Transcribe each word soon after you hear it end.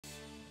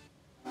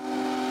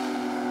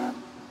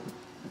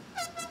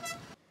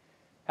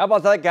How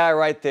about that guy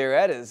right there?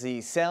 That is the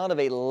sound of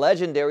a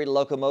legendary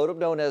locomotive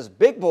known as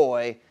Big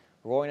Boy,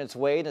 roaring its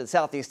way into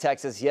southeast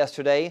Texas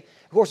yesterday.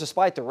 Of course,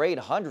 despite the rain,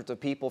 hundreds of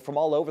people from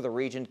all over the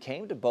region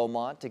came to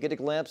Beaumont to get a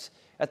glimpse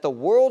at the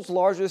world's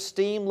largest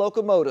steam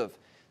locomotive.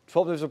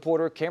 12 News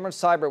reporter Cameron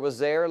Seibert was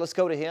there. Let's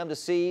go to him to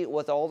see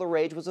what all the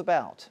rage was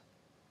about.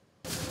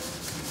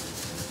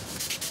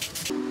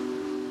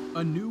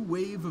 A new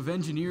wave of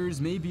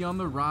engineers may be on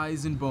the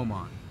rise in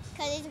Beaumont.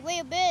 Because it's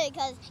real big,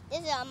 because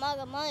this is a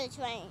locomotive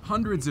train.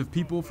 Hundreds of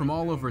people from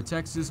all over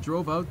Texas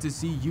drove out to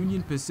see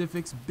Union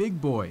Pacific's Big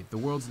Boy, the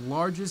world's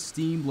largest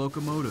steam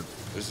locomotive.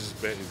 This is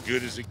as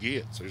good as it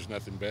gets. There's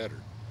nothing better.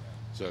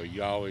 So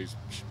you always,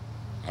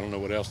 I don't know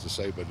what else to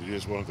say, but it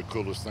is one of the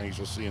coolest things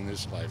you'll see in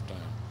this lifetime.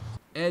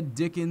 Ed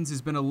Dickens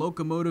has been a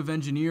locomotive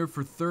engineer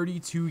for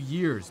 32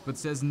 years, but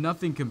says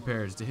nothing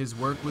compares to his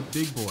work with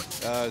Big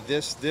Boy.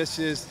 This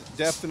is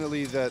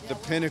definitely the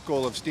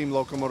pinnacle of steam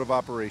locomotive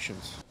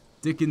operations.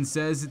 Dickens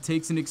says it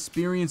takes an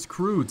experienced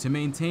crew to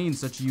maintain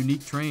such a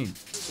unique train.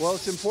 Well,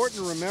 it's important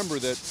to remember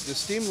that the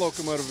steam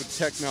locomotive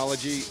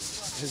technology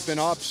has been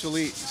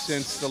obsolete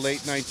since the late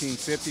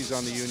 1950s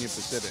on the Union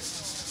Pacific.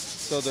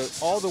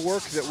 So all the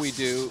work that we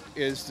do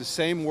is the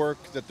same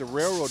work that the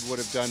railroad would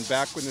have done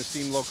back when the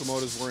steam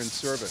locomotives were in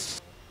service.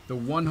 The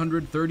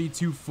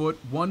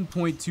 132-foot,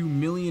 1.2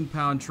 million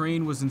pound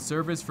train was in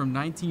service from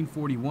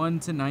 1941 to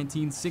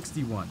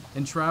 1961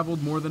 and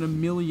traveled more than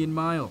 1 million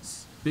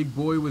miles. Big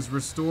Boy was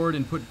restored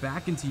and put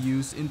back into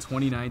use in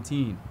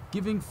 2019,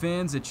 giving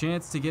fans a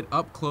chance to get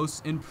up close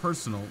and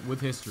personal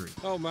with history.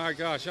 Oh my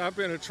gosh, I've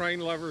been a train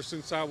lover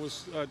since I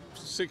was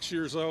 6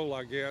 years old,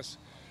 I guess,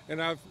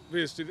 and I've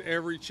visited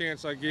every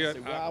chance I get.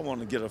 I want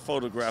to get a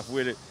photograph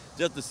with it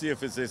just to see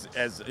if it's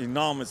as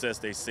enormous as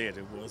they said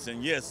it was.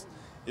 And yes,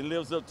 it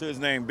lives up to its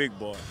name, Big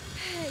Boy.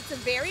 It's a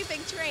very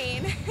big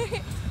train,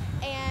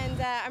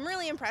 and I'm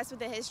really impressed with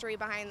the history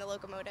behind the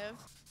locomotive.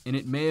 And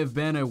it may have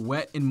been a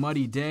wet and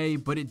muddy day,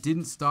 but it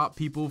didn't stop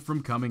people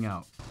from coming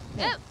out.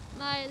 Yep,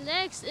 my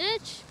legs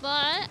itch,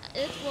 but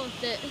it's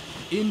worth it.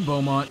 In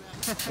Beaumont,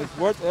 it's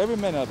worth every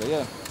minute of it,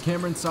 yeah.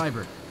 Cameron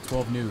Seibert,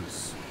 12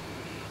 News.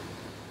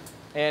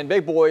 And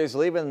Big Boy is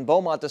leaving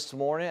Beaumont this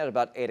morning at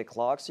about 8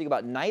 o'clock, so you got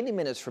about 90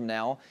 minutes from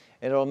now,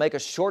 and it'll make a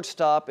short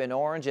stop in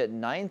Orange at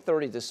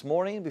 9:30 this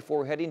morning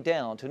before heading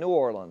down to New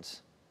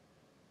Orleans.